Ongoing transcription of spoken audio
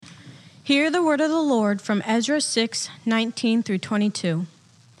Hear the word of the Lord from Ezra 6:19 through 22.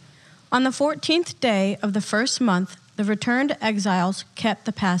 On the 14th day of the first month, the returned exiles kept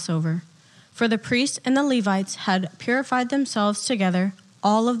the Passover. For the priests and the Levites had purified themselves together,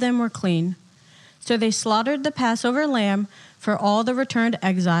 all of them were clean. So they slaughtered the Passover lamb for all the returned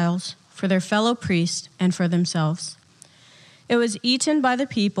exiles, for their fellow priests, and for themselves. It was eaten by the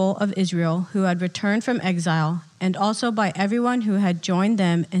people of Israel who had returned from exile, and also by everyone who had joined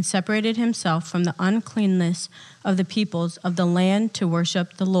them and separated himself from the uncleanness of the peoples of the land to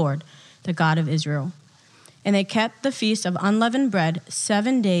worship the Lord, the God of Israel. And they kept the feast of unleavened bread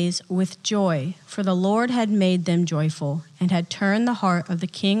 7 days with joy, for the Lord had made them joyful, and had turned the heart of the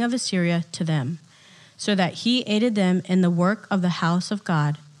king of Assyria to them, so that he aided them in the work of the house of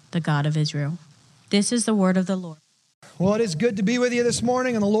God, the God of Israel. This is the word of the Lord. Well, it is good to be with you this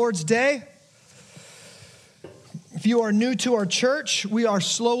morning on the Lord's Day. If you are new to our church, we are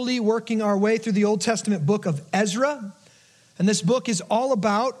slowly working our way through the Old Testament book of Ezra. And this book is all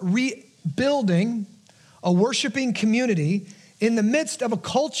about rebuilding a worshiping community in the midst of a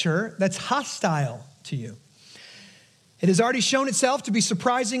culture that's hostile to you. It has already shown itself to be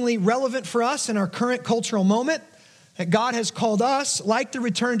surprisingly relevant for us in our current cultural moment, that God has called us, like the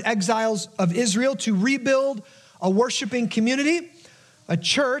returned exiles of Israel, to rebuild a worshiping community, a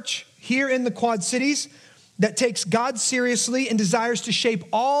church here in the Quad Cities that takes God seriously and desires to shape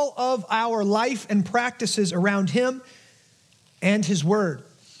all of our life and practices around Him and His Word.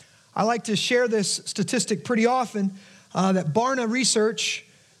 I like to share this statistic pretty often, that Barna Research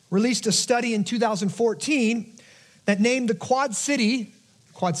released a study in 2014 that named the Quad Cities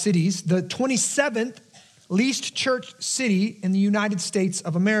the 27th least church city in the United States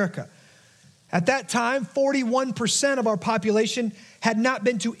of America. At that time, 41% of our population had not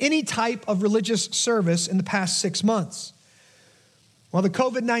been to any type of religious service in the past 6 months. While the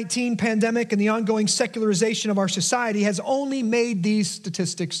COVID-19 pandemic and the ongoing secularization of our society has only made these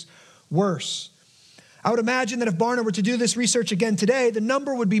statistics worse. I would imagine that if Barna were to do this research again today, the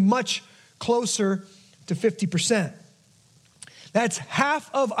number would be much closer to 50%. That's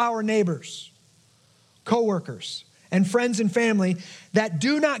half of our neighbors, coworkers, and friends and family that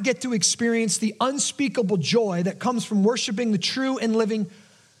do not get to experience the unspeakable joy that comes from worshiping the true and living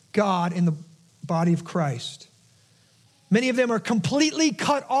God in the body of Christ. Many of them are completely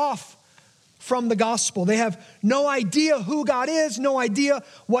cut off from the gospel. They have no idea who God is, no idea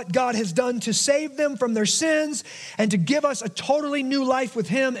what God has done to save them from their sins and to give us a totally new life with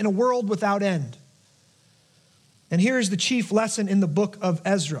Him in a world without end. And here is the chief lesson in the book of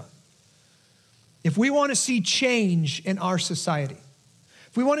Ezra. If we want to see change in our society,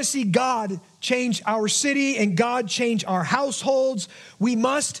 if we want to see God change our city and God change our households, we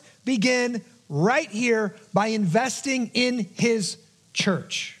must begin right here by investing in His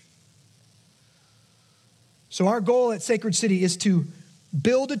church. So our goal at Sacred City is to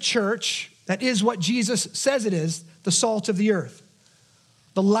build a church that is what Jesus says it is, the salt of the earth,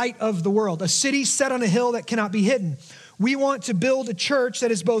 the light of the world, a city set on a hill that cannot be hidden. We want to build a church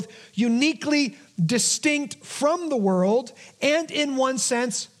that is both uniquely distinct from the world and, in one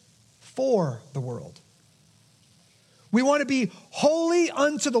sense, for the world. We want to be holy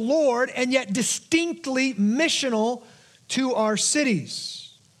unto the Lord and yet distinctly missional to our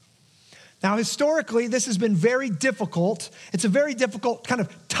cities. Now, historically, this has been very difficult. It's a very difficult kind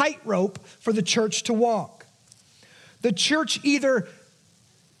of tightrope for the church to walk. The church either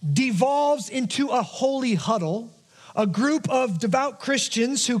devolves into a holy huddle, a group of devout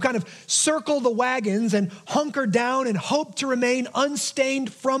Christians who kind of circle the wagons and hunker down and hope to remain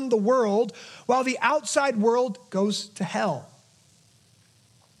unstained from the world while the outside world goes to hell.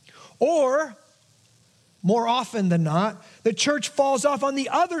 Or, more often than not, the church falls off on the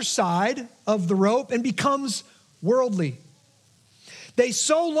other side of the rope and becomes worldly. They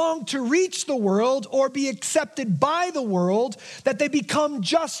so long to reach the world or be accepted by the world that they become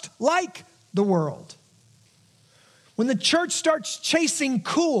just like the world. When the church starts chasing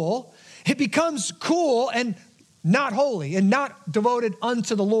cool, it becomes cool and not holy and not devoted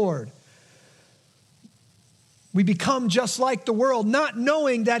unto the Lord. We become just like the world, not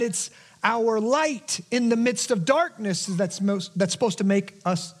knowing that it's our light in the midst of darkness that's supposed to make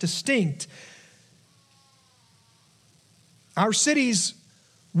us distinct. Our cities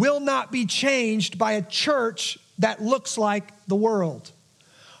will not be changed by a church that looks like the world.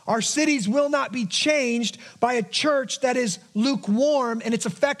 Our cities will not be changed by a church that is lukewarm in its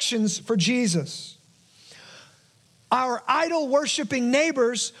affections for Jesus. Our idol-worshiping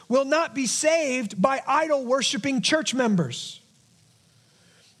neighbors will not be saved by idol-worshiping church members.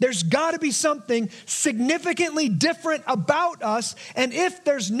 There's got to be something significantly different about us. And if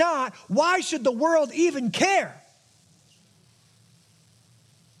there's not, why should the world even care?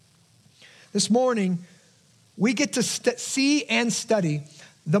 This morning, we get to see and study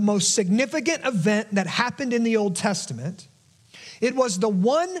the most significant event that happened in the Old Testament. It was the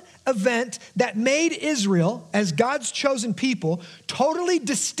one event that made Israel, as God's chosen people, totally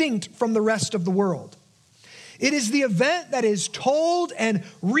distinct from the rest of the world. It is the event that is told and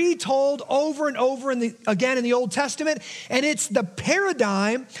retold over and over again in the Old Testament, and it's the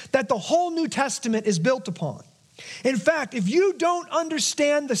paradigm that the whole New Testament is built upon. In fact, if you don't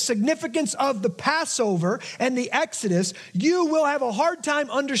understand the significance of the Passover and the Exodus, you will have a hard time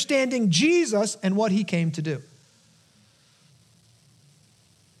understanding Jesus and what he came to do.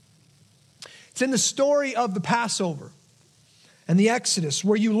 It's in the story of the Passover and the Exodus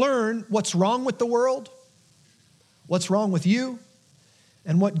where you learn what's wrong with the world, what's wrong with you,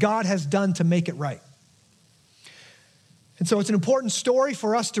 and what God has done to make it right. And so it's an important story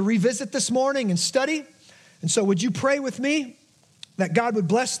for us to revisit this morning and study. And so would you pray with me that God would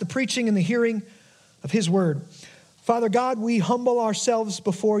bless the preaching and the hearing of his word? Father God, we humble ourselves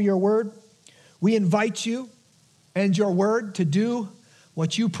before your word. We invite you and your word to do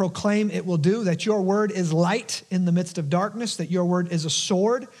what you proclaim it will do, that your word is light in the midst of darkness, that your word is a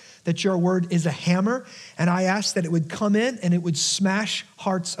sword, that your word is a hammer. And I ask that it would come in and it would smash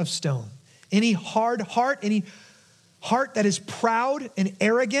hearts of stone. Any hard heart, any heart that is proud and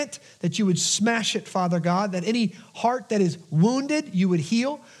arrogant, that you would smash it, Father God, that any heart that is wounded, you would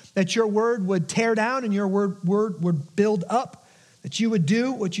heal, that your word would tear down and your word would build up, that you would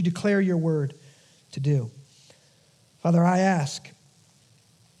do what you declare your word to do. Father, I ask,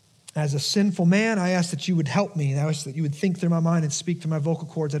 as a sinful man, I ask that you would help me. I ask that you would think through my mind and speak through my vocal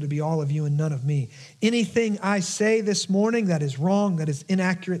cords, that it would be all of you and none of me. Anything I say this morning that is wrong, that is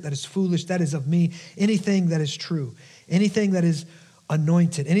inaccurate, that is foolish, that is of me. Anything that is true, anything that is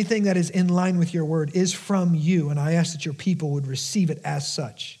anointed, anything that is in line with your word is from you. And I ask that your people would receive it as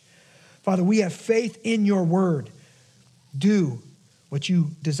such. Father, we have faith in your word. Do what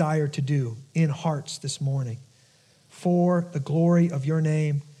you desire to do in hearts this morning for the glory of your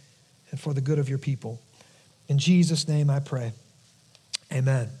name and for the good of your people. In Jesus' name I pray.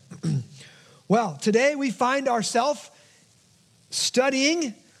 Amen. Well, today we find ourselves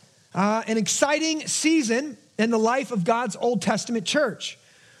studying an exciting season in the life of God's Old Testament church.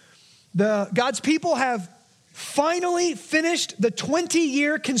 God's people have finally finished the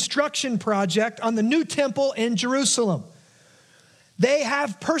 20-year construction project on the new temple in Jerusalem. They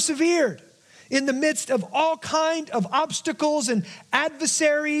have persevered in the midst of all kind of obstacles and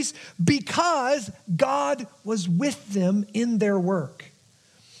adversaries because God was with them in their work.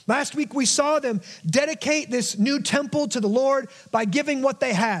 Last week we saw them dedicate this new temple to the Lord by giving what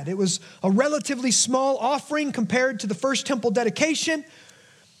they had. It was a relatively small offering compared to the first temple dedication,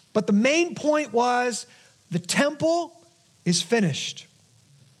 but the main point was the temple is finished.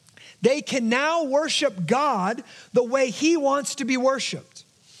 They can now worship God the way he wants to be worshiped.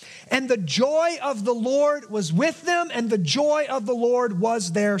 And the joy of the Lord was with them, and the joy of the Lord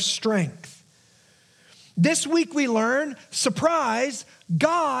was their strength. This week we learn, surprise,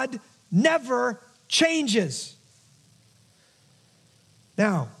 God never changes.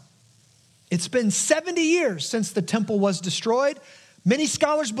 Now, it's been 70 years since the temple was destroyed. Many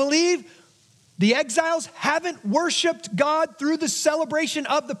scholars believe the exiles haven't worshiped God through the celebration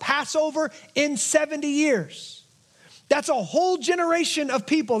of the Passover in 70 years. That's a whole generation of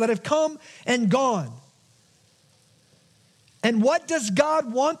people that have come and gone. And what does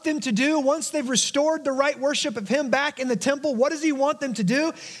God want them to do once they've restored the right worship of him back in the temple? What does he want them to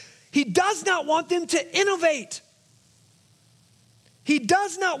do? He does not want them to innovate. He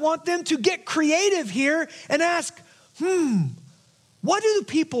does not want them to get creative here and ask, what do the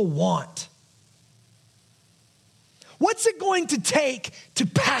people want? What's it going to take to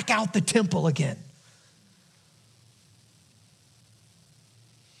pack out the temple again?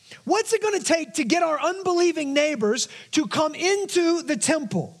 What's it going to take to get our unbelieving neighbors to come into the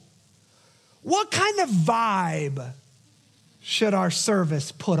temple? What kind of vibe should our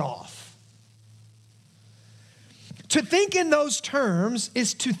service put off? To think in those terms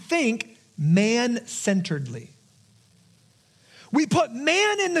is to think man-centeredly. We put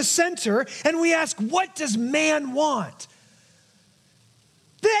man in the center and we ask, what does man want?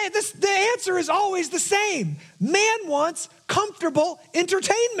 The answer is always the same. Man wants comfortable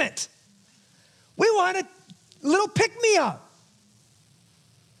entertainment. We want a little pick-me-up.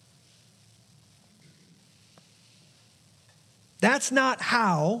 That's not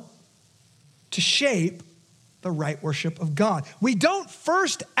how to shape the right worship of God. We don't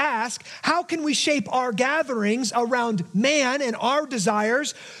first ask, how can we shape our gatherings around man and our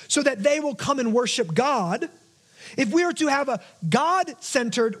desires so that they will come and worship God? If we are to have a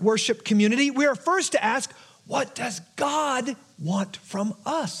God-centered worship community, we are first to ask, what does God want from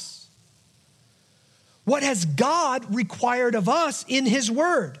us? What has God required of us in his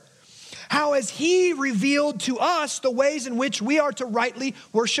word? How has he revealed to us the ways in which we are to rightly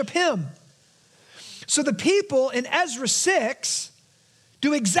worship him? So the people in Ezra 6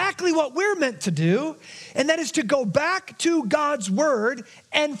 do exactly what we're meant to do, and that is to go back to God's word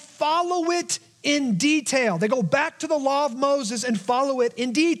and follow it in detail. They go back to the law of Moses and follow it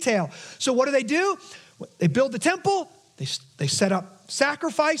in detail. So what do? They build the temple, they set up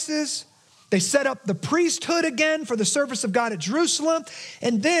sacrifices, they set up the priesthood again for the service of God at Jerusalem,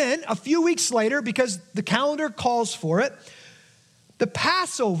 and then a few weeks later, because the calendar calls for it, the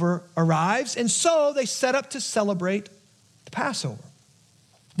Passover arrives, and so they set up to celebrate the Passover.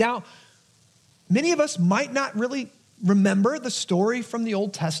 Now, many of us might not really remember the story from the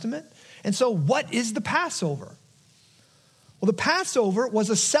Old Testament, and so what is the Passover? Well, the Passover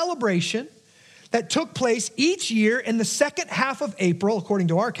was a celebration that took place each year in the second half of April, according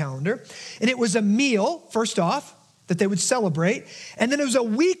to our calendar, and it was a meal, first off, that they would celebrate, and then it was a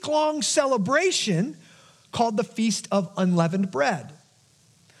week-long celebration called the Feast of Unleavened Bread.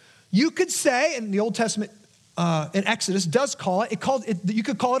 You could say, and the Old Testament in Exodus does call it, you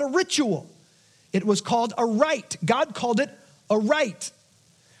could call it a ritual. It was called a rite. God called it a rite.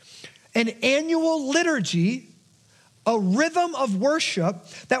 An annual liturgy, a rhythm of worship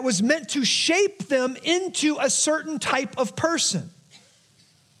that was meant to shape them into a certain type of person.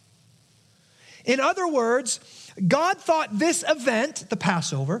 In other words, God thought this event, the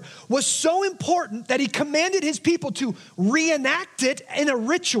Passover, was so important that he commanded his people to reenact it in a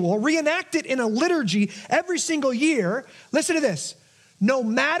ritual, reenact it in a liturgy every single year. Listen to this. No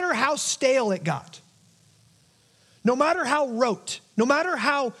matter how stale it got, no matter how rote, no matter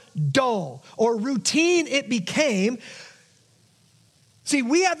how dull or routine it became, see,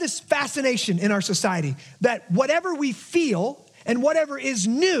 we have this fascination in our society that whatever we feel and whatever is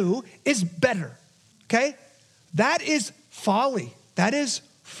new is better, okay? That is folly. That is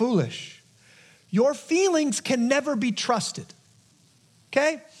foolish. Your feelings can never be trusted,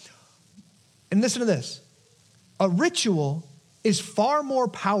 okay? And listen to this. A ritual is far more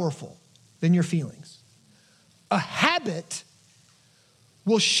powerful than your feelings. A habit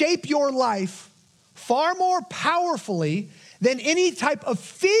will shape your life far more powerfully than any type of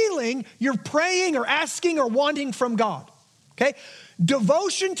feeling you're praying or asking or wanting from God, okay?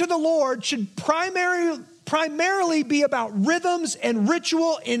 Devotion to the Lord should primarily be about rhythms and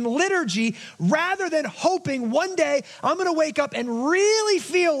ritual in liturgy rather than hoping one day I'm going to wake up and really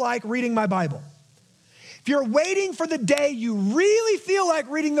feel like reading my Bible. If you're waiting for the day you really feel like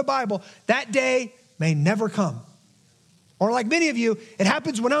reading the Bible, that day may never come. Or like many of you, it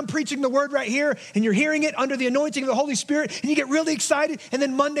happens when I'm preaching the word right here and you're hearing it under the anointing of the Holy Spirit and you get really excited, and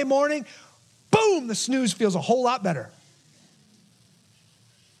then Monday morning, boom, the snooze feels a whole lot better.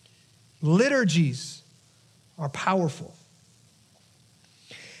 Liturgies are powerful.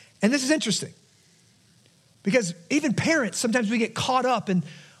 And this is interesting because even parents, sometimes we get caught up in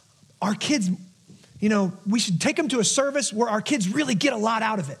our kids, we should take them to a service where our kids really get a lot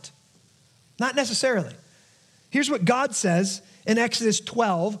out of it. Not necessarily. Here's what God says in Exodus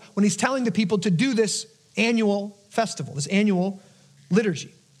 12 when he's telling the people to do this annual festival, this annual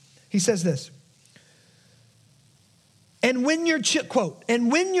liturgy. He says this, and when your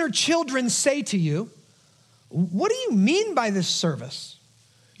children say to you, what do you mean by this service?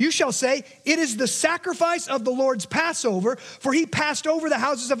 You shall say, it is the sacrifice of the Lord's Passover, for he passed over the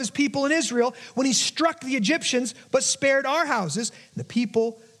houses of his people in Israel when he struck the Egyptians, but spared our houses. And the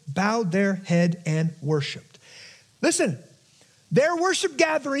people bowed their head and worshiped. Listen, their worship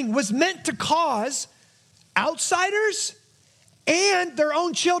gathering was meant to cause outsiders and their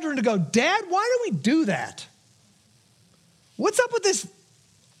own children to go, Dad, why do we do that? What's up with this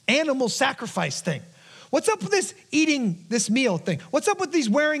animal sacrifice thing? What's up with this eating this meal thing? What's up with these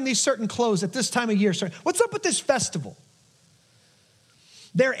wearing these certain clothes at this time of year? What's up with this festival?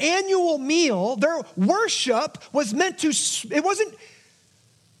 Their annual meal, their worship was meant to, it wasn't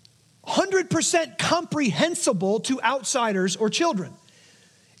 100% comprehensible to outsiders or children.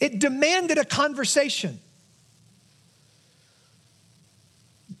 It demanded a conversation.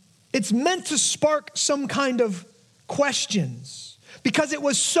 It's meant to spark some kind of questions because it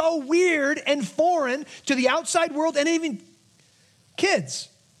was so weird and foreign to the outside world and even kids.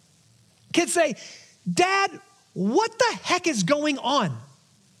 Kids say, Dad, what the heck is going on?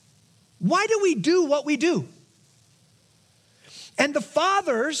 Why do we do what we do? And the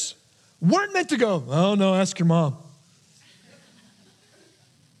fathers weren't meant to go, oh no, ask your mom.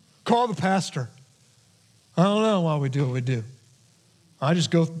 Call the pastor. I don't know why we do what we do. I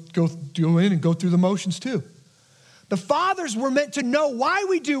just go in and go through the motions too. The fathers were meant to know why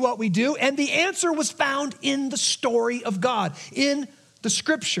we do what we do, and the answer was found in the story of God, in the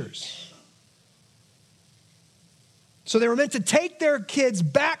scriptures. So they were meant to take their kids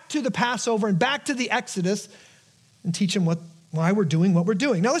back to the Passover and back to the Exodus and teach them why we're doing what we're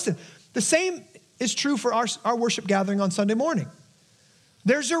doing. Now listen, the same is true for our worship gathering on Sunday morning.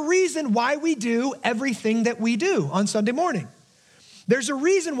 There's a reason why we do everything that we do on Sunday morning. There's a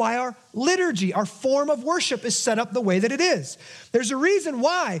reason why our liturgy, our form of worship is set up the way that it is. There's a reason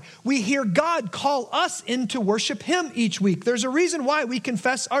why we hear God call us in to worship him each week. There's a reason why we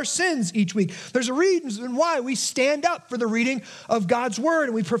confess our sins each week. There's a reason why we stand up for the reading of God's word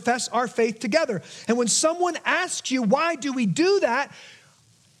and we profess our faith together. And when someone asks you, why do we do that?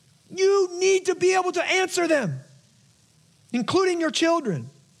 You need to be able to answer them, including your children.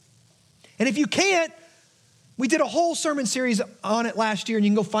 And if you can't, we did a whole sermon series on it last year, and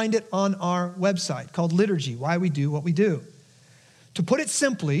you can go find it on our website called Liturgy, Why We Do What We Do. To put it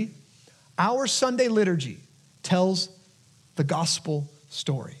simply, our Sunday liturgy tells the gospel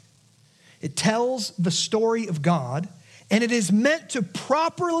story. It tells the story of God, and it is meant to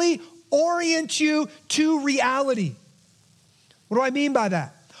properly orient you to reality. What do I mean by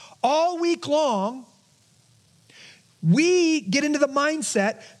that? All week long, we get into the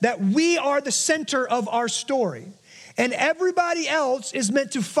mindset that we are the center of our story, and everybody else is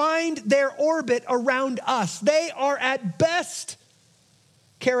meant to find their orbit around us. They are at best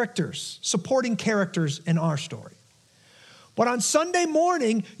characters, supporting characters in our story. But on Sunday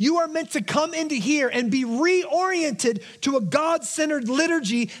morning, you are meant to come into here and be reoriented to a God-centered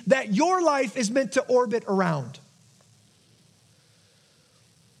liturgy that your life is meant to orbit around.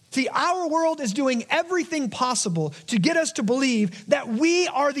 See, our world is doing everything possible to get us to believe that we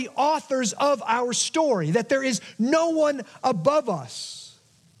are the authors of our story, that there is no one above us.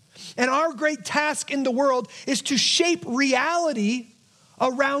 And our great task in the world is to shape reality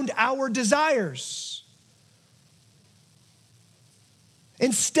around our desires,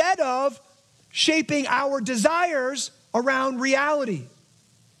 instead of shaping our desires around reality.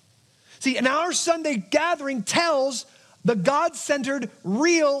 See, and our Sunday gathering tells the God-centered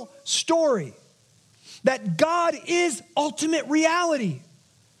real story, that God is ultimate reality.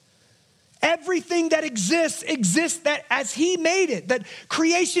 Everything that exists that as he made it, that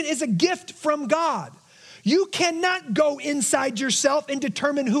creation is a gift from God. You cannot go inside yourself and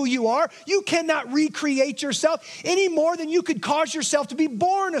determine who you are. You cannot recreate yourself any more than you could cause yourself to be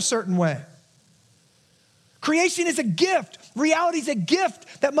born a certain way. Creation is a gift. Reality is a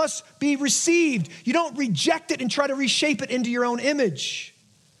gift that must be received. You don't reject it and try to reshape it into your own image.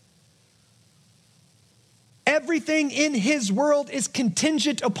 Everything in his world is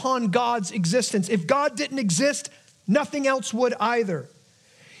contingent upon God's existence. If God didn't exist, nothing else would either.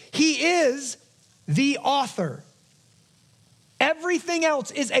 He is the author. Everything else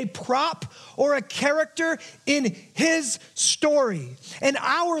is a prop or a character in his story. And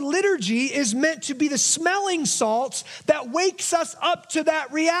our liturgy is meant to be the smelling salts that wakes us up to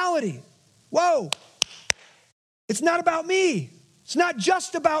that reality. Whoa, it's not about me. It's not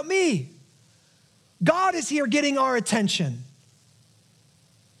just about me. God is here getting our attention.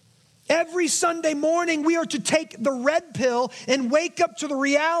 Every Sunday morning, we are to take the red pill and wake up to the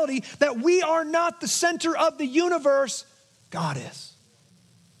reality that we are not the center of the universe. God is.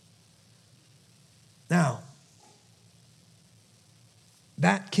 Now,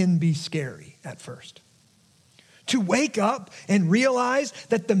 that can be scary at first. To wake up and realize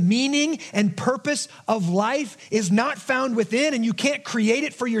that the meaning and purpose of life is not found within and you can't create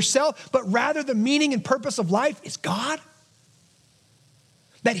it for yourself, but rather the meaning and purpose of life is God.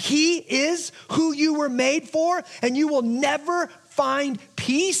 That he is who you were made for, and you will never find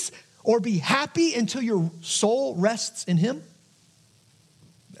peace or be happy until your soul rests in him.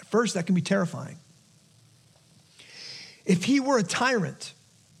 At first, that can be terrifying. If he were a tyrant,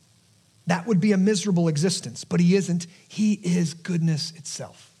 that would be a miserable existence, but he isn't. He is goodness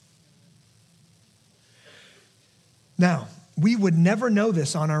itself. Now, we would never know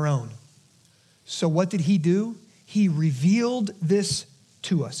this on our own. So what did he do? He revealed this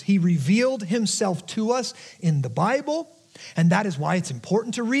to us. He revealed himself to us in the Bible, and that is why it's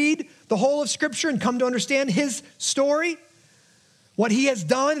important to read the whole of Scripture and come to understand his story, what he has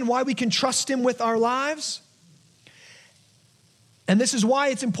done, and why we can trust him with our lives. And this is why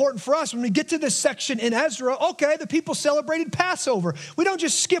it's important for us when we get to this section in Ezra, okay, the people celebrated Passover. We don't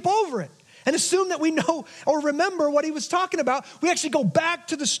just skip over it. and assume that we know or remember what he was talking about. We actually go back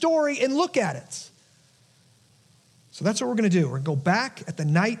to the story and look at it. So that's what we're going to do. We're going to go back at the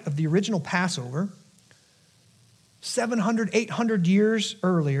night of the original Passover, 700, 800 years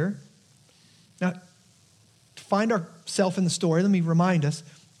earlier. Now, to find ourselves in the story, let me remind us,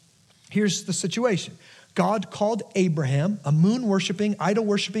 here's the situation. God called Abraham, a moon-worshiping,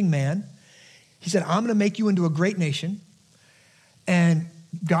 idol-worshiping man. He said, I'm going to make you into a great nation. And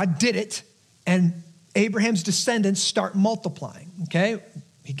God did it. And Abraham's descendants start multiplying, okay?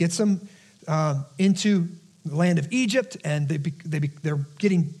 He gets them into the land of Egypt, and they're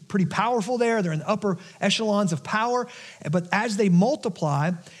getting pretty powerful there. They're in the upper echelons of power. But as they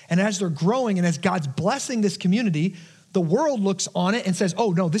multiply, and as they're growing, and as God's blessing this community, the world looks on it and says,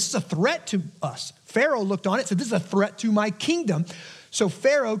 oh, no, this is a threat to us. Pharaoh looked on it and said, this is a threat to my kingdom. So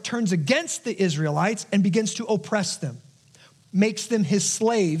Pharaoh turns against the Israelites and begins to oppress them, makes them his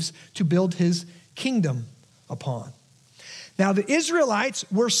slaves to build his kingdom upon. Now, the Israelites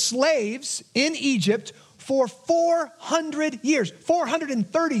were slaves in Egypt for 400 years,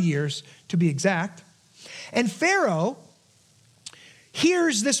 430 years to be exact. And Pharaoh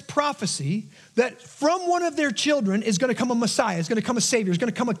hears this prophecy that from one of their children is going to come a Messiah, is going to come a Savior, is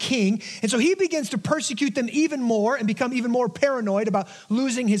going to come a king. And so he begins to persecute them even more and become even more paranoid about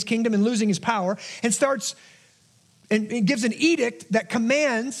losing his kingdom and losing his power, and starts and gives an edict that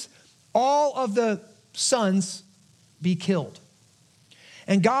commands all of the sons be killed.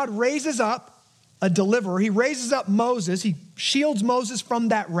 And God raises up a deliverer. He raises up Moses. He shields Moses from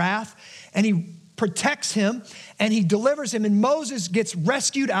that wrath, and he protects him, and he delivers him. And Moses gets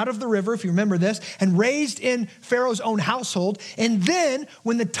rescued out of the river, if you remember this, and raised in Pharaoh's own household. And then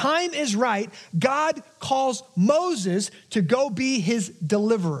when the time is right, God calls Moses to go be his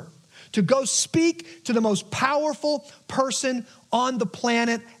deliverer, to go speak to the most powerful person on the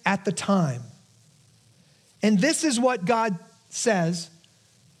planet at the time. And this is what God says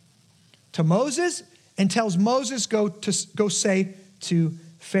to Moses, and tells Moses go say to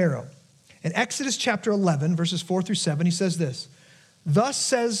Pharaoh. In Exodus chapter 11, verses 4 through 7, he says this, thus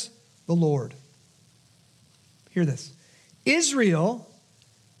says the Lord. Hear this. Israel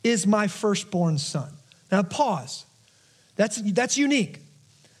is my firstborn son. Now pause. That's unique.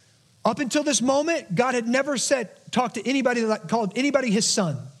 Up until this moment, God had never talked to anybody, called anybody his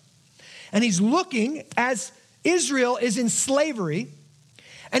son. And he's looking as Israel is in slavery,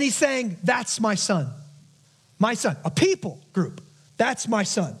 and he's saying, that's my son. My son, a people group. That's my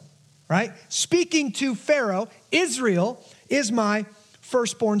son, right? Speaking to Pharaoh, Israel is my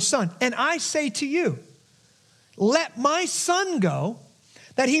firstborn son. And I say to you, let my son go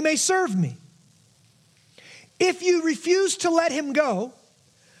that he may serve me. If you refuse to let him go,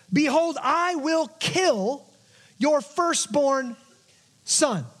 behold, I will kill your firstborn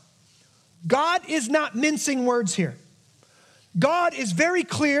son. God is not mincing words here. God is very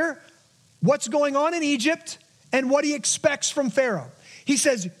clear what's going on in Egypt and what he expects from Pharaoh. He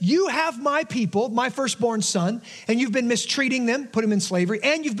says, you have my people, my firstborn son, and you've been mistreating them, put them in slavery,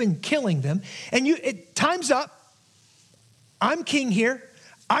 and you've been killing them. And time's up. I'm king here.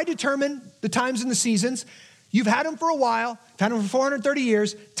 I determine the times and the seasons. You've had them for a while. You've had them for 430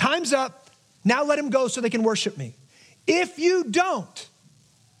 years. Time's up. Now let them go so they can worship me. If you don't,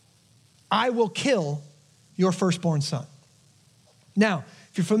 I will kill your firstborn son. Now,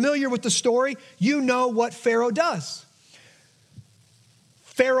 if you're familiar with the story, you know what Pharaoh does.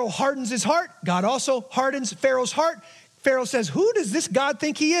 Pharaoh hardens his heart. God also hardens Pharaoh's heart. Pharaoh says, who does this God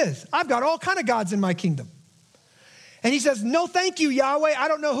think he is? I've got all kinds of gods in my kingdom. And he says, no, thank you, Yahweh. I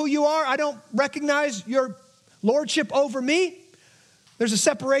don't know who you are. I don't recognize your lordship over me. There's a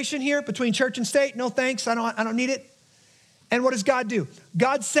separation here between church and state. No thanks. I don't need it. And what does God do?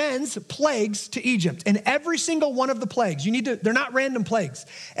 God sends plagues to Egypt. And every single one of the plagues, they're not random plagues.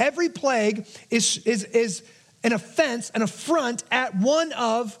 Every plague is an offense, an affront at one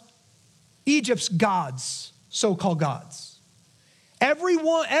of Egypt's gods, so-called gods.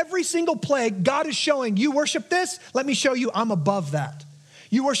 Every single plague, God is showing, you worship this, let me show you I'm above that.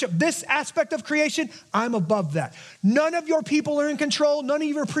 You worship this aspect of creation, I'm above that. None of your people are in control. None of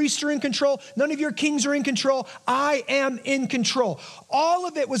your priests are in control. None of your kings are in control. I am in control. All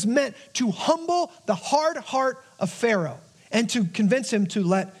of it was meant to humble the hard heart of Pharaoh and to convince him to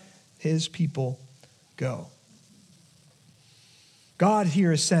let his people go. God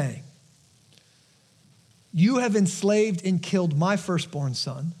here is saying, you have enslaved and killed my firstborn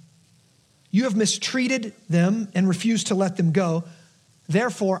son. You have mistreated them and refused to let them go.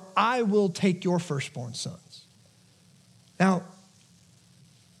 Therefore, I will take your firstborn sons. Now,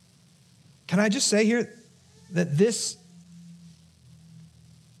 can I just say here that this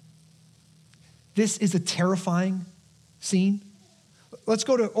this is a terrifying scene? Let's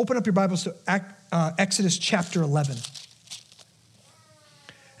open up your Bibles to Exodus chapter 11.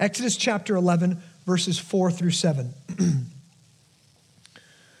 Exodus chapter 11, verses 4 through 7.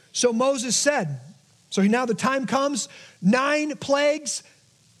 So Moses said, so now the time comes, 9 plagues.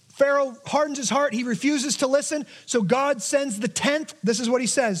 Pharaoh hardens his heart. He refuses to listen. So God sends the 10th. This is what he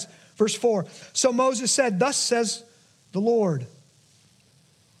says, verse 4. So Moses said, thus says the Lord.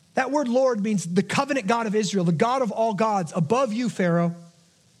 That word Lord means the covenant God of Israel, the God of all gods, above you, Pharaoh.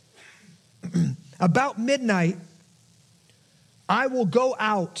 About midnight, I will go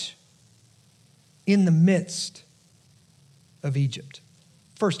out in the midst of Egypt.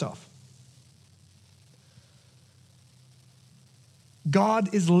 First off,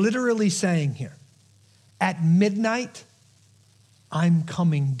 God is literally saying here, at midnight, I'm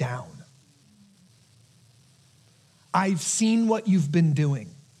coming down. I've seen what you've been doing.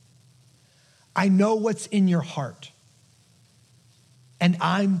 I know what's in your heart. And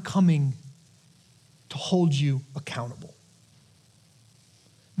I'm coming to hold you accountable.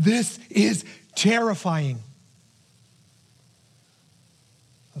 This is terrifying.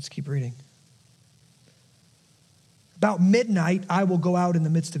 Let's keep reading. About midnight, I will go out in the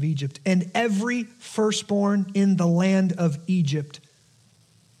midst of Egypt, and every firstborn in the land of Egypt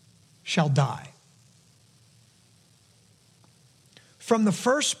shall die. From the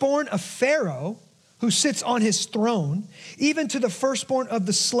firstborn of Pharaoh, who sits on his throne, even to the firstborn of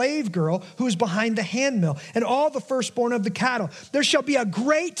the slave girl who is behind the handmill, and all the firstborn of the cattle. There shall be a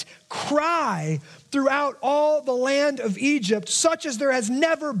great cry throughout all the land of Egypt, such as there has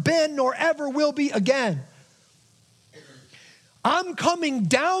never been nor ever will be again. I'm coming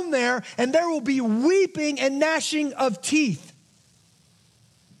down there, and there will be weeping and gnashing of teeth.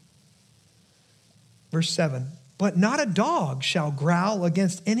 Verse 7, but not a dog shall growl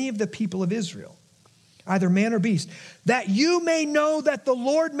against any of the people of Israel, either man or beast, that you may know that the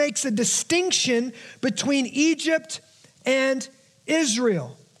Lord makes a distinction between Egypt and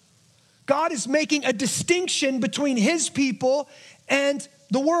Israel. God is making a distinction between his people and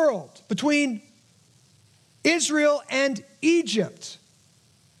the world, between Israel and Egypt.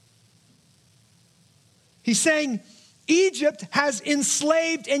 He's saying, Egypt has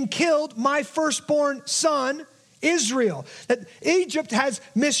enslaved and killed my firstborn son, Israel. That Egypt has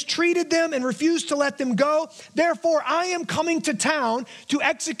mistreated them and refused to let them go. Therefore, I am coming to town to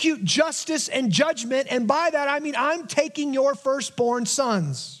execute justice and judgment. And by that, I mean, I'm taking your firstborn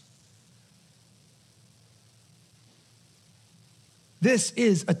sons. This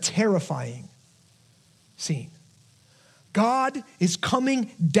is a terrifying scene. God is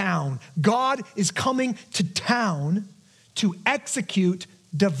coming down. God is coming to town to execute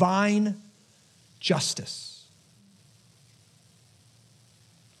divine justice.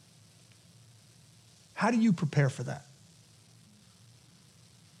 How do you prepare for that?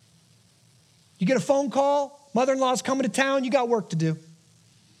 You get a phone call, mother-in-law's coming to town, you got work to do.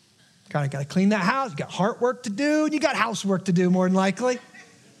 Kind of got to clean that house, you got heart work to do, and you got housework to do more than likely.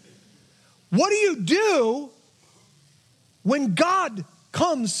 What do you do when God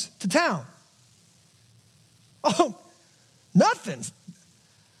comes to town? Oh, nothing.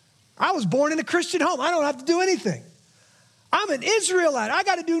 I was born in a Christian home. I don't have to do anything. I'm an Israelite. I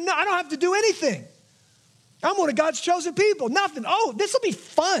don't have to do anything. I'm one of God's chosen people. Nothing. Oh, this will be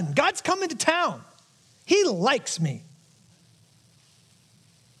fun. God's coming to town. He likes me.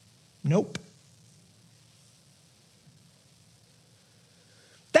 Nope.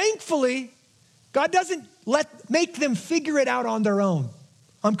 Thankfully, God doesn't make them figure it out on their own.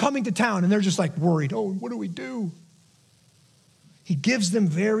 I'm coming to town, and they're just like worried. Oh, what do we do? He gives them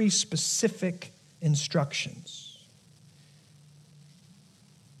very specific instructions.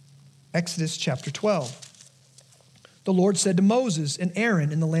 Exodus chapter 12. The Lord said to Moses and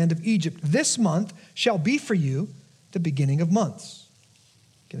Aaron in the land of Egypt, this month shall be for you the beginning of months.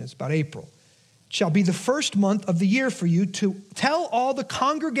 Again, it's about April. Shall be the first month of the year for you to tell all the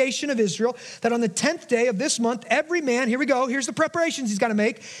congregation of Israel that on the 10th day of this month, every man, here we go, here's the preparations he's got to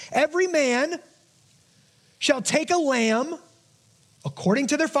make. Every man shall take a lamb according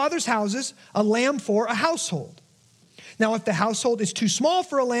to their father's houses, a lamb for a household. Now, if the household is too small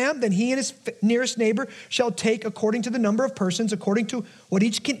for a lamb, then he and his nearest neighbor shall take according to the number of persons, according to what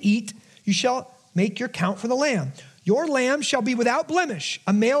each can eat. You shall make your count for the lamb. Your lamb shall be without blemish,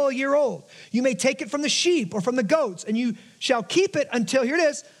 a male a year old. You may take it from the sheep or from the goats, and you shall keep it until, here it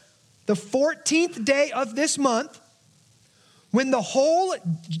is, the 14th day of this month, when the whole,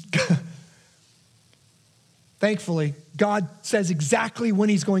 thankfully, God says exactly when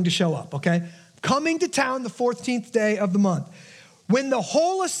he's going to show up, okay? Coming to town the 14th day of the month. when the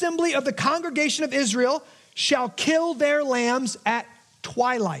whole assembly of the congregation of Israel shall kill their lambs at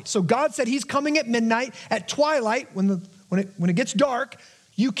twilight. So God said he's coming at midnight. At twilight, when it gets dark,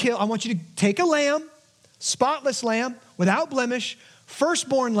 I want you to take a lamb, spotless lamb, without blemish,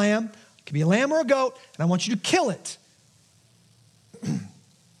 firstborn lamb, it could be a lamb or a goat, and I want you to kill it.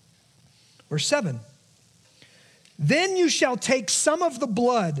 Verse 7. Then you shall take some of the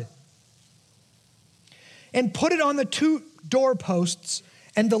blood and put it on the 2 doorposts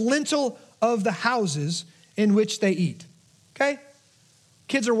and the lintel of the houses in which they eat. Okay?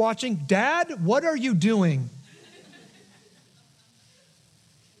 Kids are watching. Dad, what are you doing?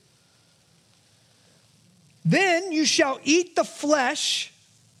 Then you shall eat the flesh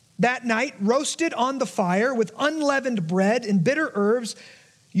that night, roasted on the fire with unleavened bread and bitter herbs.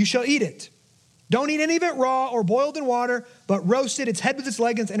 You shall eat it. Don't eat any of it raw or boiled in water, but roasted, its head with its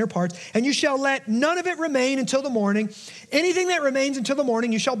leg and its inner parts. And you shall let none of it remain until the morning. Anything that remains until the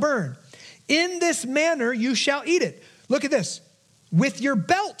morning you shall burn. In this manner you shall eat it. Look at this. With your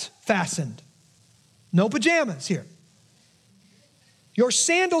belt fastened. No pajamas here. Your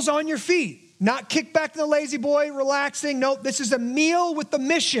sandals on your feet. Not kick back to the lazy boy, relaxing. Nope, this is a meal with the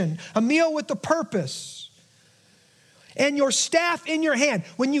mission, a meal with the purpose. And your staff in your hand.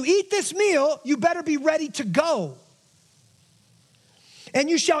 When you eat this meal, you better be ready to go. And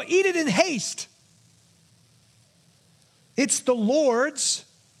you shall eat it in haste. It's the Lord's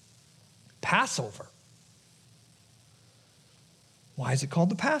Passover. Why is it called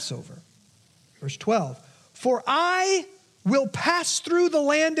the Passover? Verse 12. For I will pass through the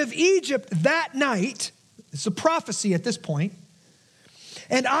land of Egypt that night. It's a prophecy at this point.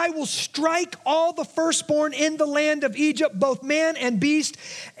 And I will strike all the firstborn in the land of Egypt, both man and beast,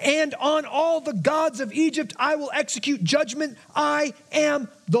 and on all the gods of Egypt I will execute judgment. I am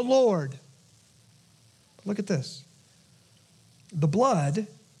the Lord. Look at this. The blood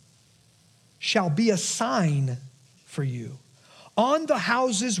shall be a sign for you on the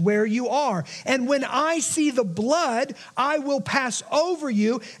houses where you are. And when I see the blood, I will pass over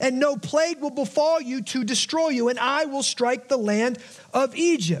you, and no plague will befall you to destroy you, and I will strike the land of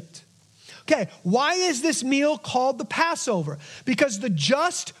Egypt. Okay, why is this meal called the Passover? Because the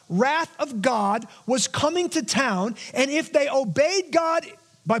just wrath of God was coming to town, and if they obeyed God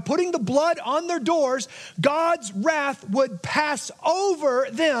by putting the blood on their doors, God's wrath would pass over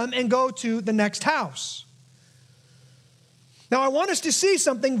them and go to the next house. Now, I want us to see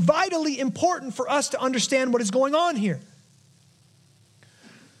something vitally important for us to understand what is going on here.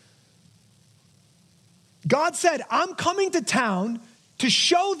 God said, I'm coming to town to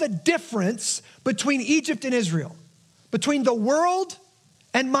show the difference between Egypt and Israel, between the world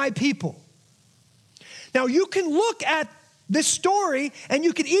and my people. Now, you can look at this story and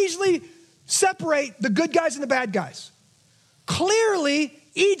you can easily separate the good guys and the bad guys. Clearly,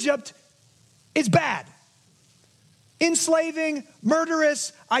 Egypt is bad. Enslaving,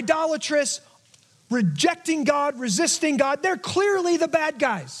 murderous, idolatrous, rejecting God, resisting God. They're clearly the bad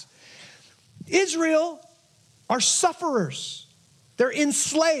guys. Israel are sufferers. They're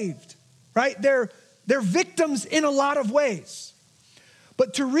enslaved, right? They're victims in a lot of ways.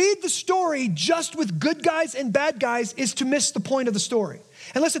 But to read the story just with good guys and bad guys is to miss the point of the story.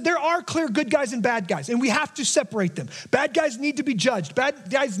 And listen, there are clear good guys and bad guys, and we have to separate them. Bad guys need to be judged.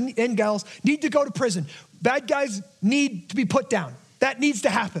 Bad guys and gals need to go to prison. Bad guys need to be put down. That needs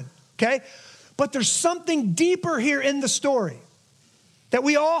to happen, okay? But there's something deeper here in the story that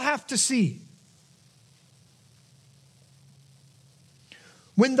we all have to see.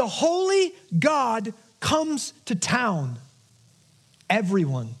 When the holy God comes to town,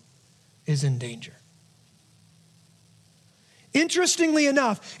 everyone is in danger. Interestingly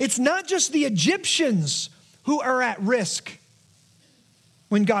enough, it's not just the Egyptians who are at risk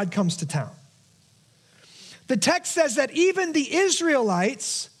when God comes to town. The text says that even the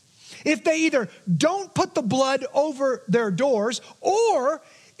Israelites, if they either don't put the blood over their doors, or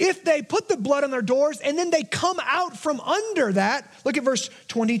if they put the blood on their doors and then they come out from under that, look at verse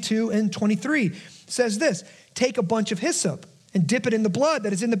 22 and 23. It says this, take a bunch of hyssop and dip it in the blood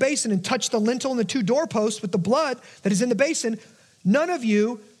that is in the basin and touch the lintel and the 2 doorposts with the blood that is in the basin. None of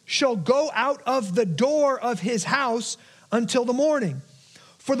you shall go out of the door of his house until the morning.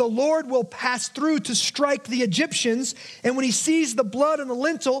 For the Lord will pass through to strike the Egyptians, and when he sees the blood on the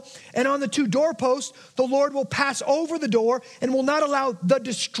lintel and on the 2 doorposts, the Lord will pass over the door and will not allow the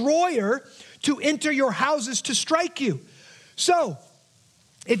destroyer to enter your houses to strike you. So,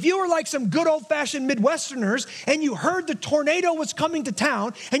 if you were like some good old-fashioned Midwesterners and you heard the tornado was coming to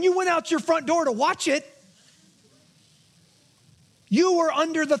town and you went out your front door to watch it, you were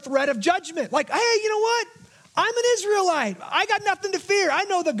under the threat of judgment. Like, hey, you know what? I'm an Israelite. I got nothing to fear. I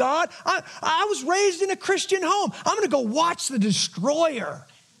know the God. I was raised in a Christian home. I'm going to go watch the destroyer.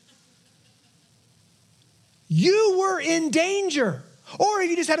 You were in danger. Or if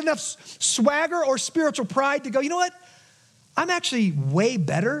you just had enough swagger or spiritual pride to go, you know what? I'm actually way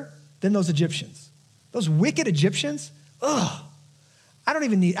better than those Egyptians. Those wicked Egyptians, I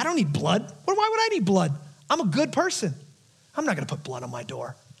don't need blood. Why would I need blood? I'm a good person. I'm not going to put blood on my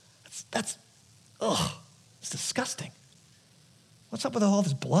door. It's disgusting. What's up with all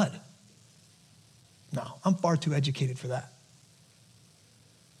this blood? No, I'm far too educated for that.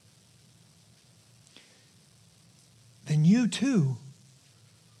 Then you too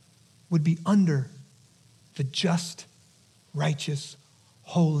would be under the just, righteous,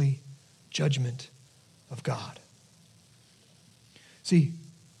 holy judgment of God. See,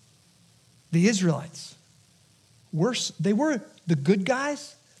 the Israelites, they were the good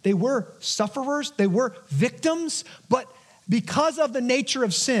guys. They were sufferers. They were victims. But because of the nature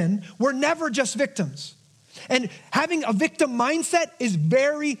of sin, we're never just victims. And having a victim mindset is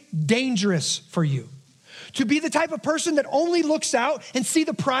very dangerous for you. To be the type of person that only looks out and see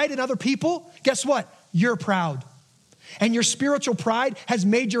the pride in other people, guess what? You're proud. And your spiritual pride has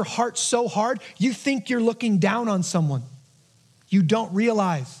made your heart so hard, you think you're looking down on someone. You don't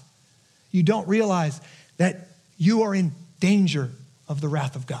realize that you are in danger of the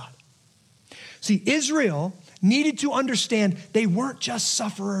wrath of God. See, Israel needed to understand they weren't just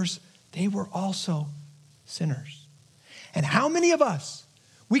sufferers, they were also sinners. And how many of us,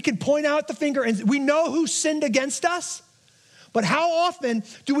 we can point out the finger and we know who sinned against us, but how often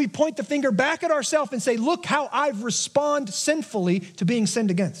do we point the finger back at ourselves and say, look how I've responded sinfully to being sinned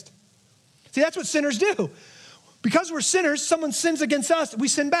against? See, that's what sinners do. Because we're sinners, someone sins against us, we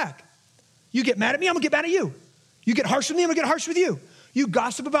sin back. You get mad at me, I'm gonna get mad at you. You get harsh with me, I'm gonna get harsh with you. You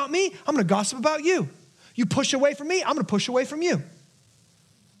gossip about me, I'm gonna gossip about you. You push away from me, I'm gonna push away from you.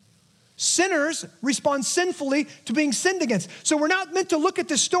 Sinners respond sinfully to being sinned against. So we're not meant to look at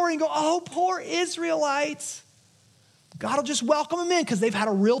this story and go, oh, poor Israelites. God will just welcome them in because they've had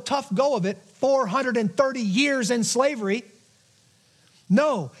a real tough go of it, 430 years in slavery.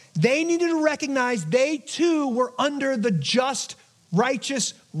 No, they needed to recognize they too were under the just,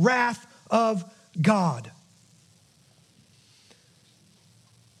 righteous wrath of God.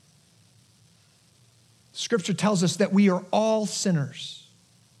 Scripture tells us that we are all sinners.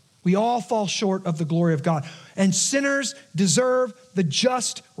 We all fall short of the glory of God. And sinners deserve the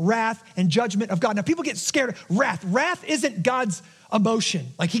just wrath and judgment of God. Now, people get scared of wrath. Wrath isn't God's emotion.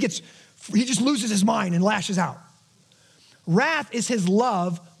 Like he just loses his mind and lashes out. Wrath is his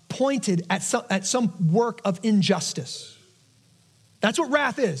love pointed at some work of injustice. That's what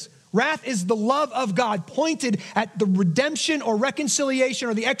wrath is. Wrath is the love of God pointed at the redemption or reconciliation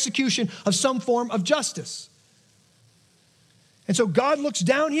or the execution of some form of justice. And so God looks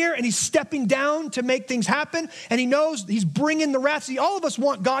down here and he's stepping down to make things happen. And he knows he's bringing the wrath. See, all of us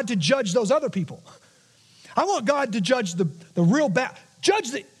want God to judge those other people. I want God to judge the real bad,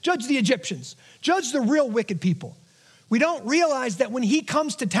 judge the Egyptians, judge the real wicked people. We don't realize that when he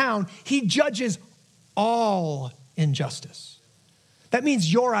comes to town, he judges all injustice. That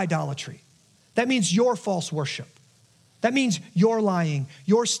means your idolatry. That means your false worship. That means your lying,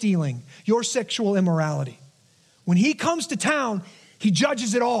 your stealing, your sexual immorality. When he comes to town, he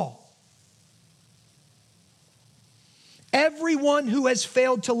judges it all. Everyone who has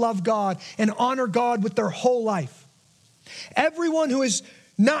failed to love God and honor God with their whole life. Everyone who has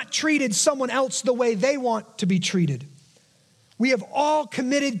not treated someone else the way they want to be treated. We have all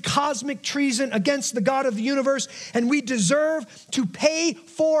committed cosmic treason against the God of the universe, and we deserve to pay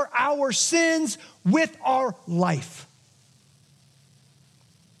for our sins with our life.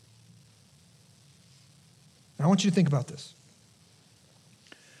 I want you to think about this.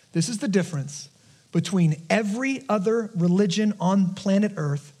 This is the difference between every other religion on planet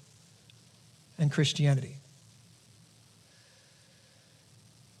Earth and Christianity.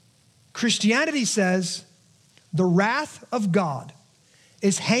 Christianity says the wrath of God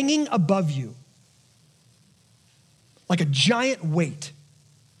is hanging above you like a giant weight.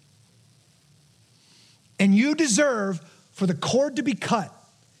 And you deserve for the cord to be cut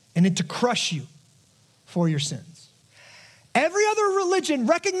and it to crush you for your sins. Every other religion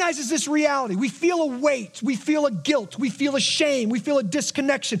recognizes this reality. We feel a weight, we feel a guilt, we feel a shame, we feel a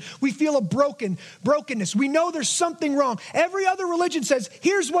disconnection, we feel a brokenness. We know there's something wrong. Every other religion says,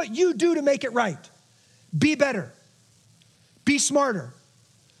 here's what you do to make it right. Be better, be smarter,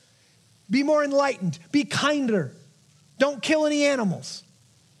 be more enlightened, be kinder, don't kill any animals,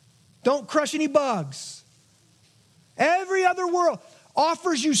 don't crush any bugs. Every other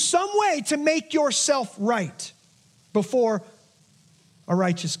offers you some way to make yourself right before a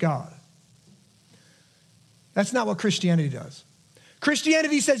righteous God. That's not what Christianity does.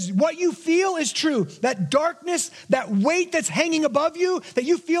 Christianity says what you feel is true. That darkness, that weight that's hanging above you, that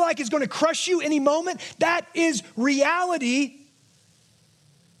you feel like is going to crush you any moment, that is reality.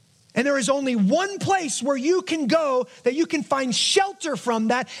 And there is only one place where you can go that you can find shelter from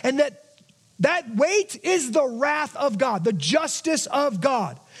that, and that weight is the wrath of God, the justice of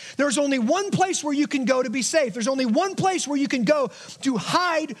God. There's only one place where you can go to be safe. There's only one place where you can go to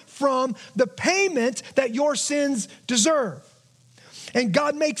hide from the payment that your sins deserve. And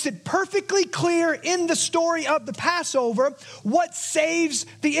God makes it perfectly clear in the story of the Passover what saves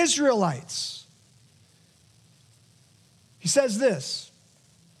the Israelites. He says this,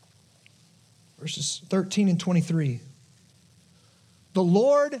 verses 13 and 23. The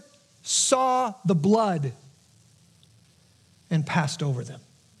Lord saw the blood and passed over them.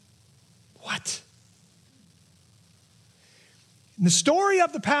 What? In the story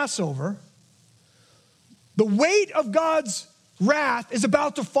of the Passover, the weight of God's wrath is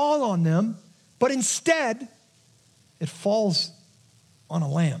about to fall on them, but instead, it falls on a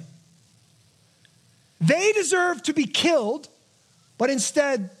lamb. They deserve to be killed, but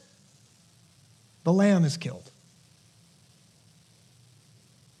instead, the lamb is killed.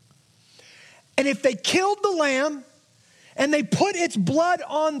 And if they killed the lamb and they put its blood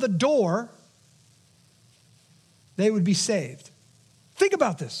on the door, they would be saved. Think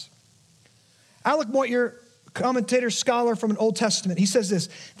about this. Alec Moyer, commentator, scholar from an Old Testament, he says this: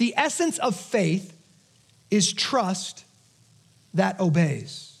 the essence of faith is trust that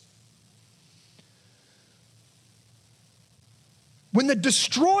obeys. When the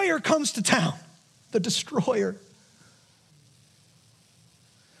destroyer comes to town,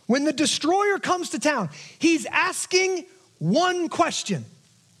 when the destroyer comes to town, he's asking one question: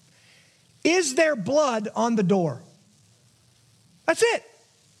 is there blood on the door? That's it.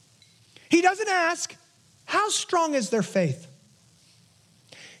 He doesn't ask, how strong is their faith?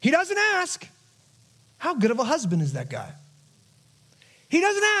 He doesn't ask, how good of a husband is that guy? He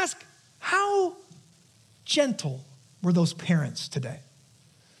doesn't ask, how gentle were those parents today?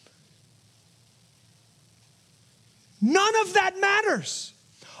 None of that matters.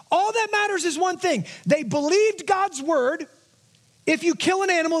 All that matters is one thing. They believed God's word. If you kill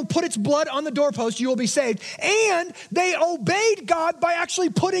an animal and put its blood on the doorpost, you will be saved. And they obeyed God by actually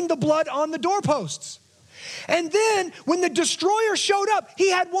putting the blood on the doorposts. And then when the destroyer showed up,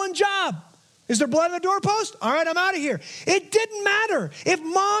 he had one job. Is there blood on the doorpost? All right, I'm out of here. It didn't matter if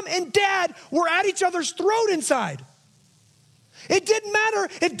mom and dad were at each other's throat inside. It didn't matter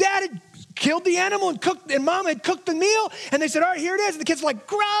if dad had killed the animal and cooked, and mom had cooked the meal, and they said, all right, here it is. And the kids were like,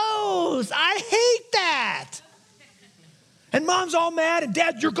 gross, I hate that. And mom's all mad, and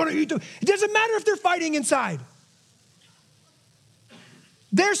dad, you're gonna eat them. It doesn't matter if they're fighting inside.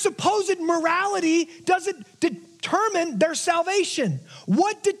 Their supposed morality doesn't determine their salvation.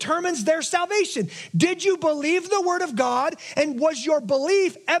 What determines their salvation? Did you believe the word of God, and was your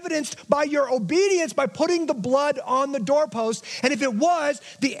belief evidenced by your obedience by putting the blood on the doorpost? And if it was,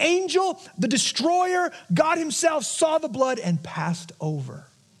 the angel, the destroyer, God himself saw the blood and passed over.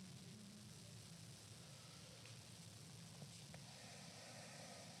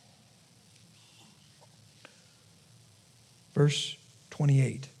 Verse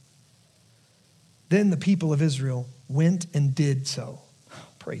 28. Then the people of Israel went and did so.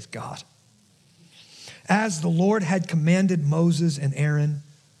 Praise God. As the Lord had commanded Moses and Aaron,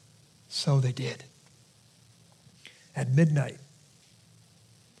 so they did. At midnight,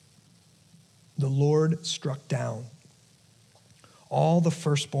 the Lord struck down all the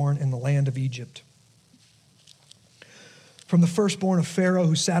firstborn in the land of Egypt. From the firstborn of Pharaoh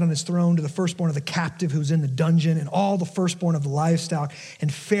who sat on his throne to the firstborn of the captive who was in the dungeon, and all the firstborn of the livestock. And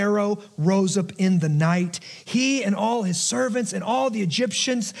Pharaoh rose up in the night, he and all his servants and all the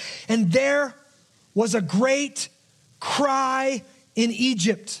Egyptians. And there was a great cry in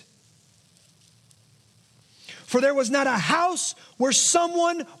Egypt. For there was not a house where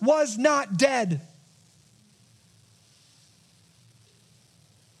someone was not dead.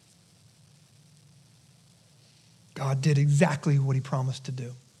 God did exactly what he promised to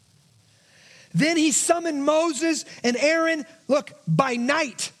do. Then he summoned Moses and Aaron, by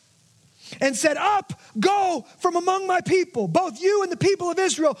night, and said, up, go from among my people, both you and the people of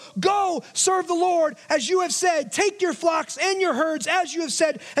Israel. Go serve the Lord as you have said. Take your flocks and your herds as you have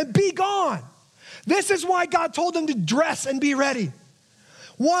said, and be gone. This is why God told them to dress and be ready.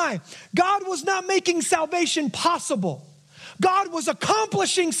 Why? God was not making salvation possible. God was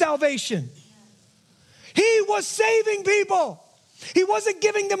accomplishing salvation. He was saving people. He wasn't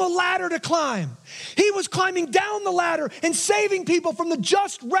giving them a ladder to climb. He was climbing down the ladder and saving people from the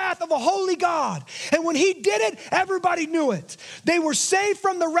just wrath of a holy God. And when he did it, everybody knew it. They were saved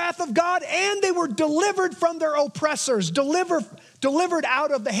from the wrath of God, and they were delivered from their oppressors, delivered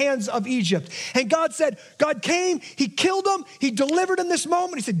out of the hands of Egypt. And God said, God came, he killed them, he delivered in this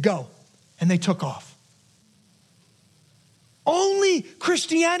moment. He said, go. And they took off. Only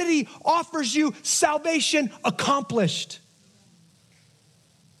Christianity offers you salvation accomplished.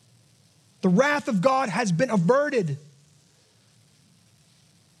 The wrath of God has been averted,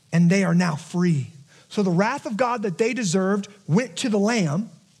 and they are now free. So the wrath of God that they deserved went to the Lamb,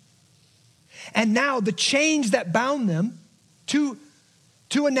 and now the chains that bound them, two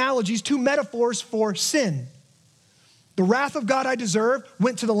analogies, two metaphors for sin. The wrath of God I deserved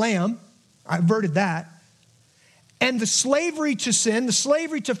went to the Lamb. I averted that. And the slavery to sin, the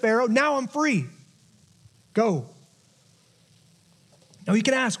slavery to Pharaoh, now I'm free. Go. Now you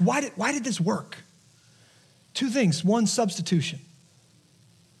can ask, why did this work? Two things. One, substitution.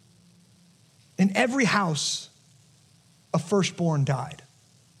 In every house, a firstborn died.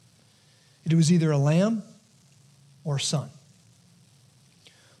 It was either a lamb or a son.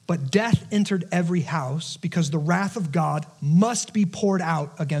 But death entered every house because the wrath of God must be poured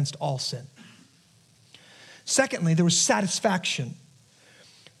out against all sin. Secondly, there was satisfaction.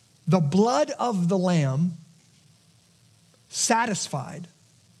 The blood of the lamb satisfied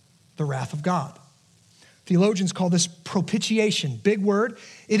the wrath of God. Theologians call this propitiation. Big word.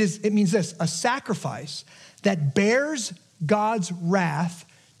 It means this, a sacrifice that bears God's wrath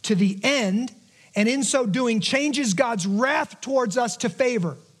to the end, and in so doing changes God's wrath towards us to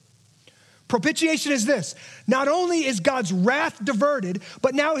favor. Propitiation is this: not only is God's wrath diverted,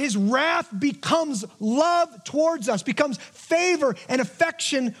 but now his wrath becomes love towards us, becomes favor and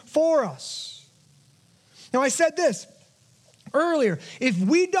affection for us. Now I said this earlier, if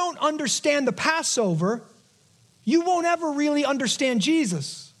we don't understand the Passover, you won't ever really understand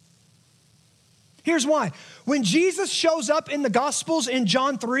Jesus. Here's why. When Jesus shows up in the Gospels in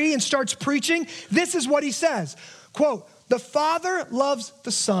John 3 and starts preaching, this is what he says, quote, "The Father loves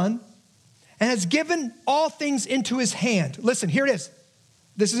the Son and has given all things into his hand." Listen, here it is.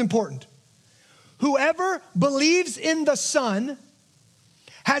 This is important. "Whoever believes in the Son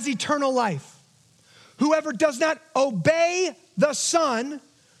has eternal life. Whoever does not obey the Son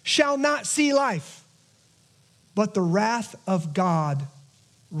shall not see life, but the wrath of God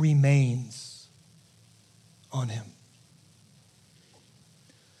remains on him."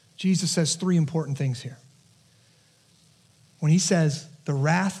 Jesus says three important things here. When he says the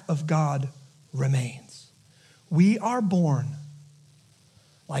wrath of God remains, we are born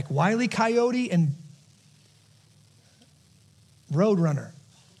like Wile E. Coyote and Roadrunner.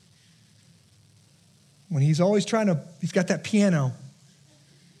 When he's always he's got that piano.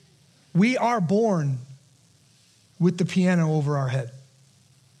 We are born with the piano over our head.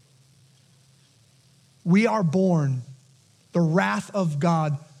 We are born, the wrath of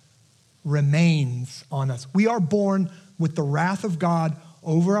God remains on us. We are born with the wrath of God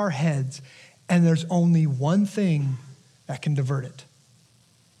over our heads, and there's only one thing that can divert it.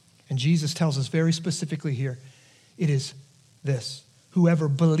 And Jesus tells us very specifically here, it is this: whoever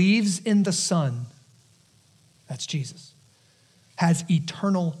believes in the Son, that's Jesus, has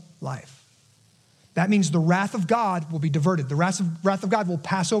eternal life. That means the wrath of God will be diverted. The wrath of God will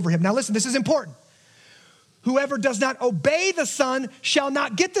pass over him. Now listen, this is important. Whoever does not obey the Son shall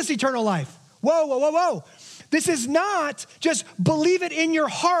not get this eternal life. Whoa, whoa, whoa, whoa. This is not just believe it in your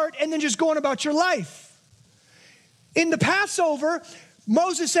heart and then just go on about your life. In the Passover,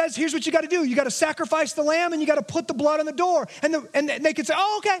 Moses says, here's what you got to do. You got to sacrifice the lamb and you got to put the blood on the door. And they could say,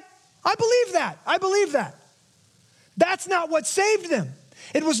 oh, okay, I believe that. I believe that. That's not what saved them.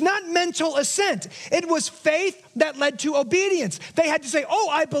 It was not mental assent. It was faith that led to obedience. They had to say, oh,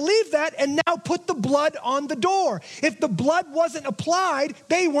 I believe that, and now put the blood on the door. If the blood wasn't applied,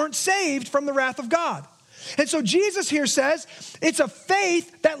 they weren't saved from the wrath of God. And so Jesus here says it's a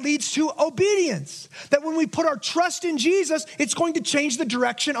faith that leads to obedience. That when we put our trust in Jesus, it's going to change the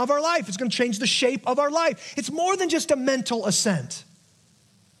direction of our life. It's going to change the shape of our life. It's more than just a mental assent.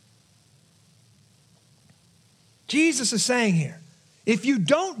 Jesus is saying here, if you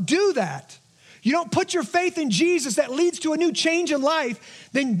don't do that, you don't put your faith in Jesus that leads to a new change in life,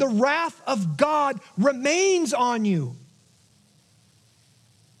 then the wrath of God remains on you.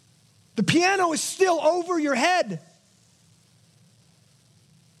 The piano is still over your head.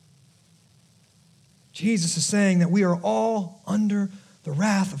 Jesus is saying that we are all under the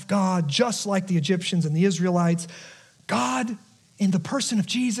wrath of God, just like the Egyptians and the Israelites. God, in the person of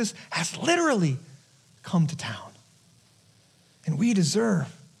Jesus, has literally come to town. And we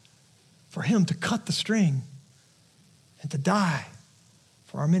deserve for him to cut the string and to die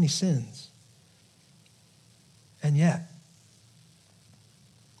for our many sins. And yet,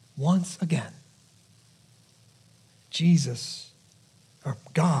 once again, Jesus, or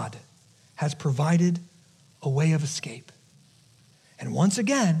God, has provided a way of escape. And once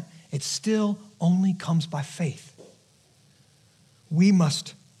again, it still only comes by faith. We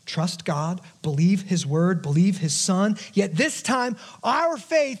must trust God, believe his word, believe his son. Yet this time, our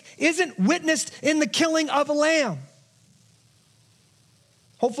faith isn't witnessed in the killing of a lamb.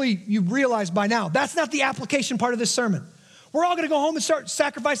 Hopefully you realize by now, that's not the application part of this sermon. We're all going to go home and start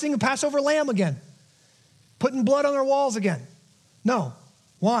sacrificing a Passover lamb again, putting blood on our walls again. No.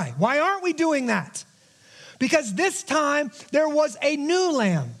 Why? Why aren't we doing that? Because this time there was a new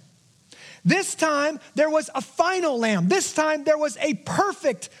lamb. This time there was a final lamb. This time there was a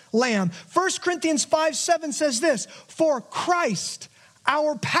perfect lamb. 1 Corinthians 5:7 says this, for Christ,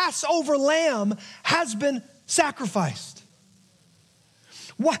 our Passover lamb, has been sacrificed.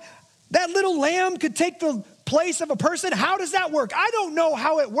 What? That little lamb could take the place of a person? How does that work? I don't know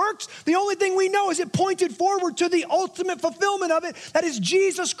how it works. The only thing we know is it pointed forward to the ultimate fulfillment of it. That is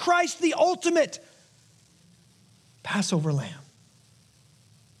Jesus Christ, the ultimate Passover lamb.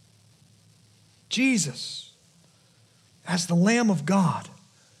 Jesus, as the Lamb of God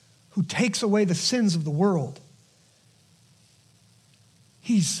who takes away the sins of the world,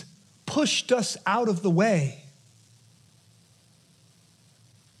 he's pushed us out of the way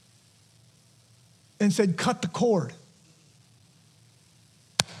and said, cut the cord.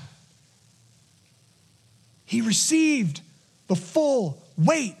 He received the full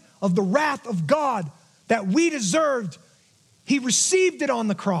weight of the wrath of God that we deserved. He received it on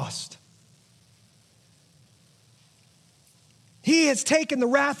the cross. He has taken the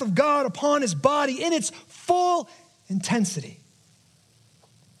wrath of God upon his body in its full intensity.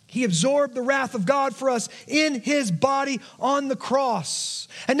 He absorbed the wrath of God for us in his body on the cross.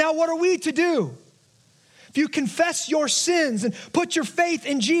 And now what are we to do? If you confess your sins and put your faith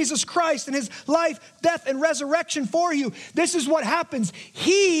in Jesus Christ and his life, death, and resurrection for you, this is what happens.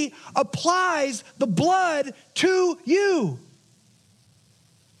 He applies the blood to you.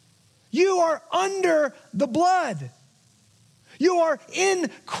 You are under the blood. You are in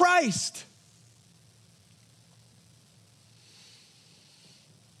Christ.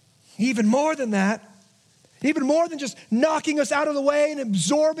 Even more than that, even more than just knocking us out of the way and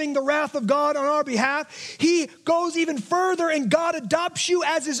absorbing the wrath of God on our behalf, he goes even further and God adopts you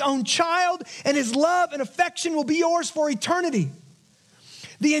as his own child, and his love and affection will be yours for eternity.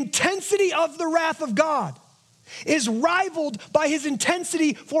 The intensity of the wrath of God is rivaled by his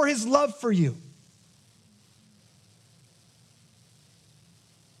intensity for his love for you.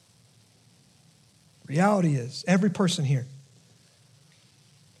 Reality is, every person here,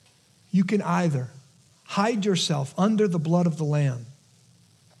 you can either hide yourself under the blood of the Lamb,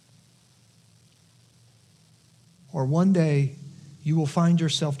 or one day you will find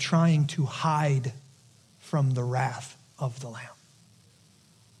yourself trying to hide from the wrath of the Lamb.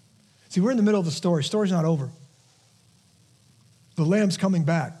 See, we're in the middle of the story. Story's not over. The Lamb's coming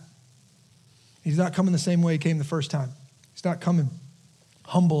back. He's not coming the same way he came the first time. He's not coming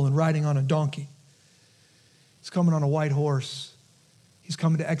humble and riding on a donkey. He's coming on a white horse. He's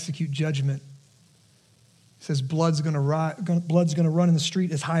coming to execute judgment. It says blood's going to run in the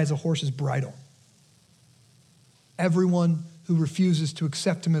street as high as a horse's bridle. Everyone who refuses to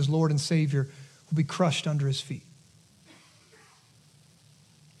accept him as Lord and Savior will be crushed under his feet.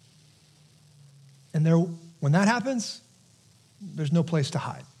 And when that happens, there's no place to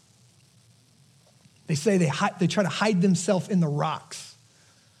hide. They say they try to hide themselves in the rocks,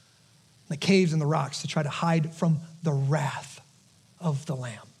 the caves in the rocks, to try to hide from the wrath of the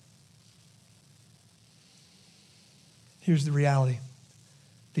Lamb. Here's the reality,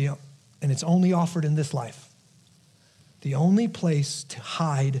 and it's only offered in this life. The only place to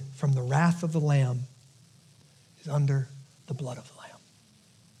hide from the wrath of the Lamb is under the blood of the Lamb.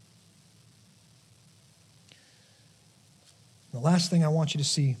 The last thing I want you to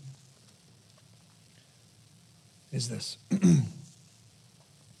see is this.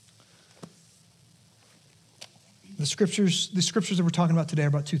 The scriptures that we're talking about today are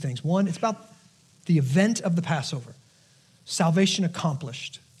about two things. One, it's about the event of the Passover, salvation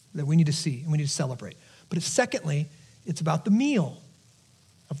accomplished, that we need to see and we need to celebrate. But secondly, it's about the meal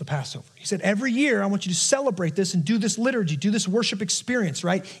of the Passover. He said, every year I want you to celebrate this and do this liturgy, do this worship experience,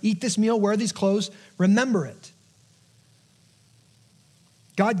 right? Eat this meal, wear these clothes, remember it.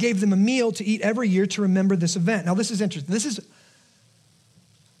 God gave them a meal to eat every year to remember this event. Now, this is interesting.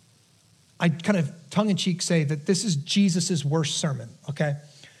 I kind of tongue-in-cheek say that this is Jesus' worst sermon, okay?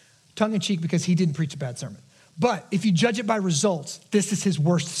 Tongue-in-cheek because he didn't preach a bad sermon. But if you judge it by results, this is his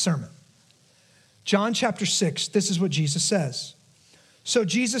worst sermon. John chapter 6, this is what Jesus says. So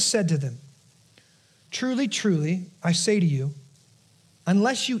Jesus said to them, truly, truly, I say to you,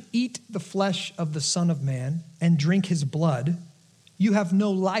 unless you eat the flesh of the Son of Man and drink his blood, you have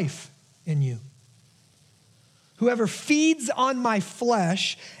no life in you. Whoever feeds on my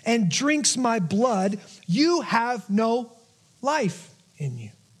flesh and drinks my blood, you have no life in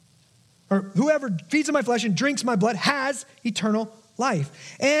you. Or whoever feeds on my flesh and drinks my blood has eternal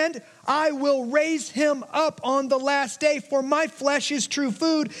life. And I will raise him up on the last day, for my flesh is true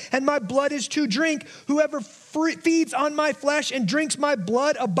food and my blood is true drink. Whoever feeds on my flesh and drinks my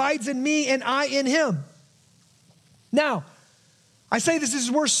blood abides in me and I in him. Now, I say this is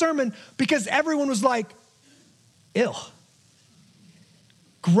his worst sermon because everyone was like, ew,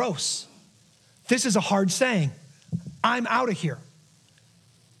 gross. This is a hard saying. I'm out of here.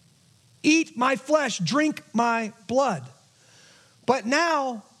 Eat my flesh, drink my blood. But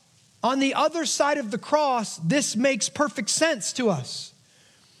now, on the other side of the cross, this makes perfect sense to us.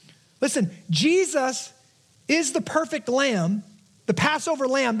 Listen, Jesus is the perfect lamb, the Passover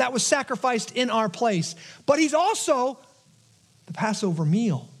lamb that was sacrificed in our place. But he's also the Passover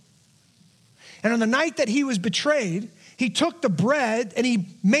meal. And on the night that he was betrayed, he took the bread and he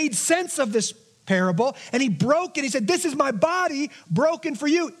made sense of this parable and he broke it. He said, this is my body broken for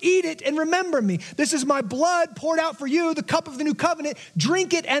you. Eat it and remember me. This is my blood poured out for you, the cup of the new covenant.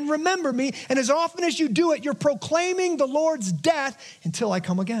 Drink it and remember me. And as often as you do it, you're proclaiming the Lord's death until I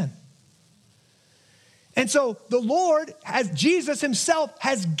come again. And so the Lord, as Jesus himself,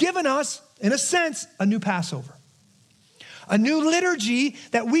 has given us, in a sense, a new Passover. A new liturgy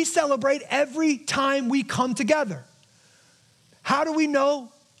that we celebrate every time we come together. How do we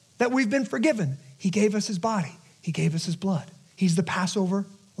know that we've been forgiven? He gave us his body. He gave us his blood. He's the Passover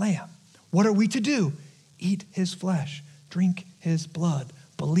lamb. What are we to do? Eat his flesh, drink his blood,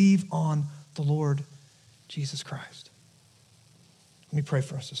 believe on the Lord Jesus Christ. Let me pray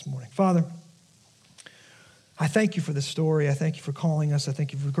for us this morning. Father, I thank you for this story. I thank you for calling us. I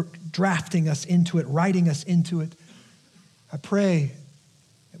thank you for drafting us into it, writing us into it. I pray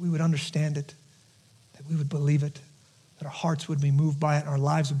that we would understand it, that we would believe it, that our hearts would be moved by it, and our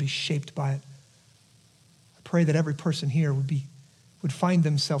lives would be shaped by it. I pray that every person here would find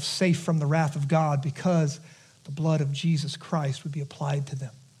themselves safe from the wrath of God because the blood of Jesus Christ would be applied to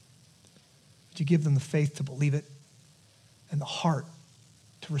them. Would you give them the faith to believe it and the heart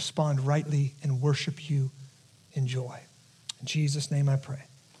to respond rightly and worship you in joy? In Jesus' name I pray.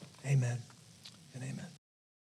 Amen and amen.